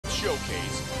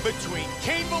showcase between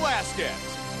Cain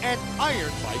Velazquez and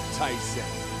Iron Mike Tyson.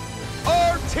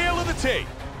 Our tale of the tape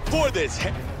for this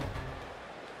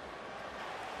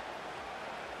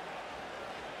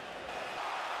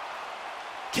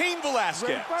Cain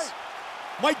Velazquez,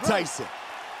 Mike Tyson.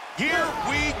 Here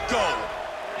we go.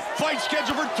 Fight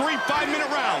scheduled for 3 5-minute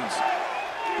rounds.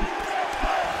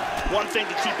 One thing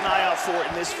to keep an eye out for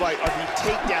in this fight are the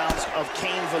takedowns of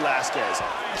Cain Velazquez.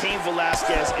 Cain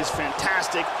Velazquez is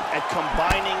fantastic at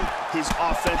combining his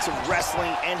offensive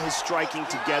wrestling and his striking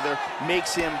together,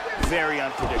 makes him very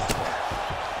unpredictable.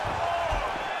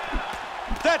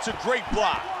 That's a great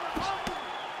block.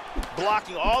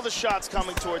 Blocking all the shots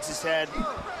coming towards his head.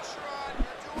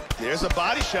 There's a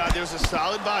body shot. There's a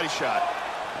solid body shot.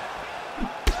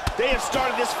 They have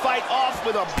started this fight off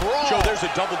with a brawl. Joe, there's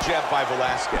a double jab by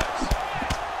Velazquez.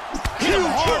 Hit him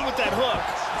hard with that hook.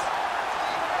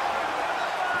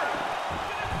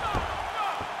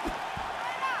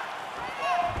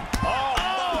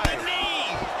 Oh, the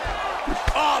knee.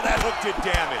 Oh, that hook did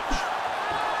damage.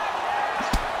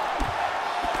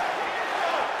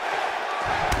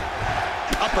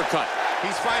 Uppercut.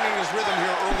 He's finding his rhythm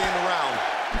here early in the round.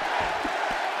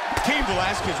 Cain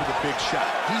Velazquez with a big shot.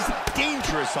 He's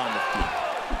dangerous on the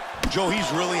feet. Joe,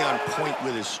 he's really on point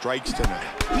with his strikes tonight.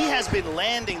 He has been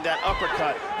landing that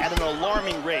uppercut at an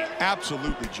alarming rate.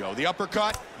 Absolutely, Joe. The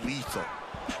uppercut, lethal.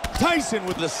 Tyson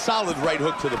with a solid right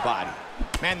hook to the body.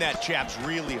 Man, that jab's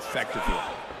really effective here.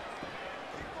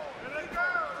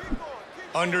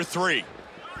 Under 3.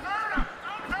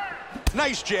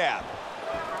 Nice jab.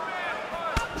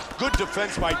 Good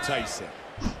defense by Tyson.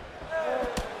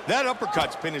 That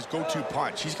uppercut's been his go-to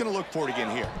punch. He's going to look for it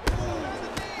again here.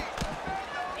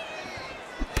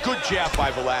 Good jab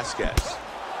by Velazquez.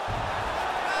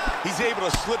 He's able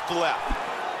to slip the left.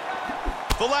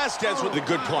 Velazquez with a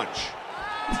good punch.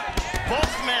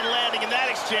 Both men landing in that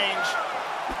exchange.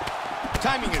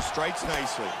 Timing his strikes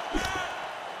nicely.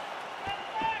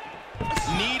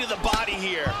 Knee to the body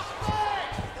here.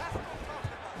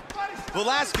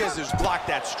 Velazquez has blocked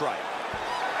that strike.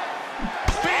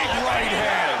 Big right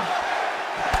hand.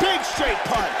 Big straight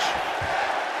punch.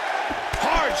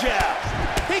 Hard jab.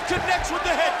 He connects with the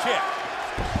head kick.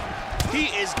 He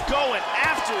is going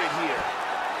after it here.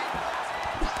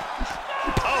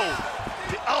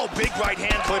 Oh, big right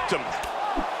hand clipped him.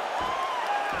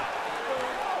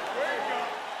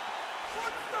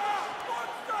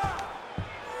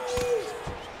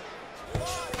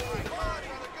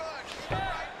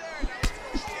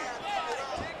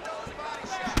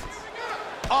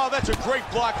 Oh, that's a great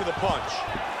block of the punch.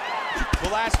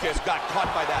 Velazquez got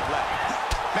caught by that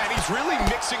left. Man, he's really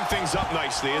mixing things up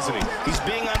nicely, isn't he? He's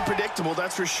being unpredictable,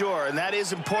 that's for sure, and that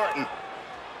is important.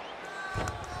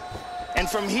 And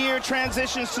from here,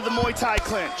 transitions to the Muay Thai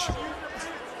clinch.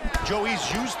 Joe,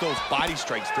 he's used those body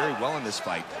strikes very well in this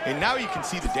fight, and now you can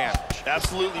see the damage.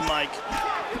 Absolutely, Mike.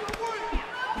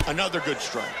 Another good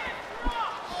strike.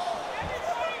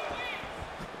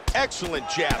 Excellent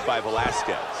jab by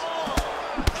Velazquez.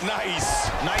 Nice.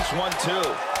 Nice one,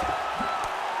 too.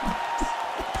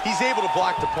 He's able to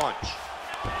block the punch.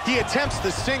 He attempts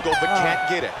the single, but can't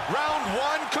get it. Round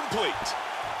 1 complete.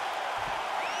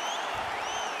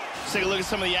 Let's take a look at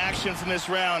some of the action from this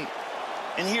round.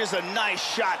 And here's a nice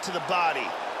shot to the body.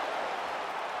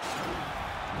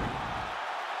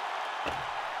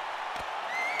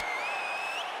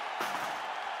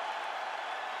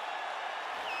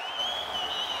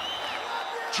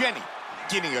 Jenny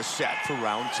getting us set for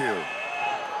round 2.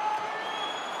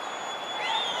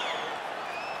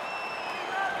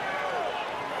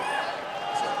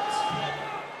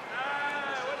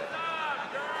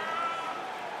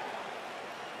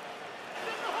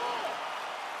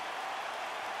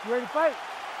 You ready to fight?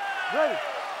 Ready.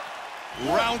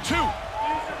 Round 2.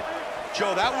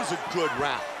 Joe, that was a good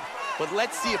round. But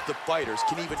let's see if the fighters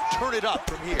can even turn it up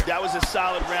from here. That was a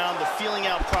solid round. The feeling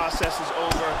out process is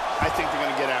over. I think they're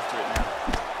going to get after it now.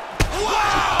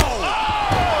 Wow!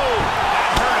 Oh!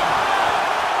 That hurt him.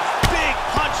 Big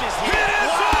punches here. It is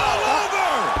all over!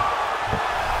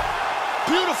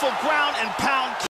 Beautiful ground and pound.